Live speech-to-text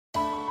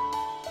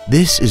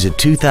This is a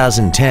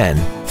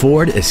 2010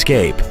 Ford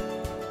Escape.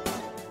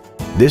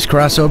 This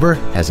crossover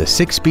has a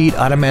 6-speed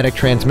automatic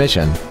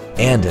transmission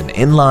and an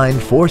inline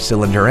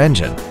 4-cylinder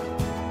engine.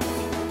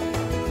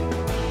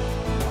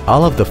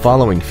 All of the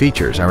following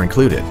features are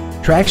included: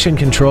 traction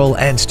control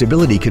and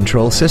stability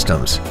control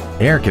systems,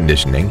 air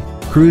conditioning,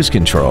 cruise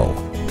control,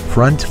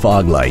 front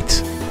fog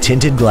lights,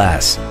 tinted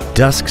glass,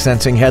 dusk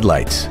sensing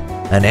headlights,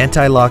 an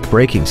anti-lock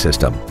braking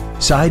system,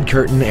 side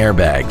curtain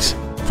airbags,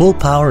 full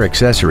power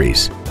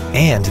accessories,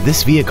 and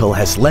this vehicle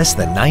has less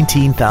than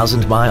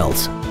 19,000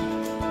 miles.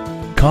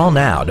 Call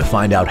now to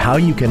find out how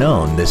you can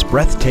own this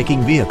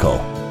breathtaking vehicle.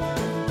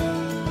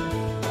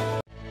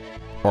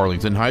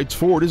 Arlington Heights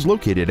Ford is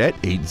located at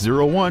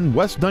 801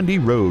 West Dundee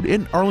Road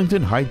in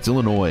Arlington Heights,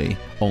 Illinois,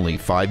 only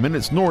 5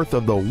 minutes north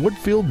of the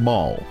Woodfield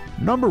Mall,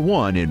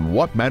 #1 in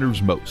what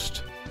matters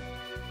most.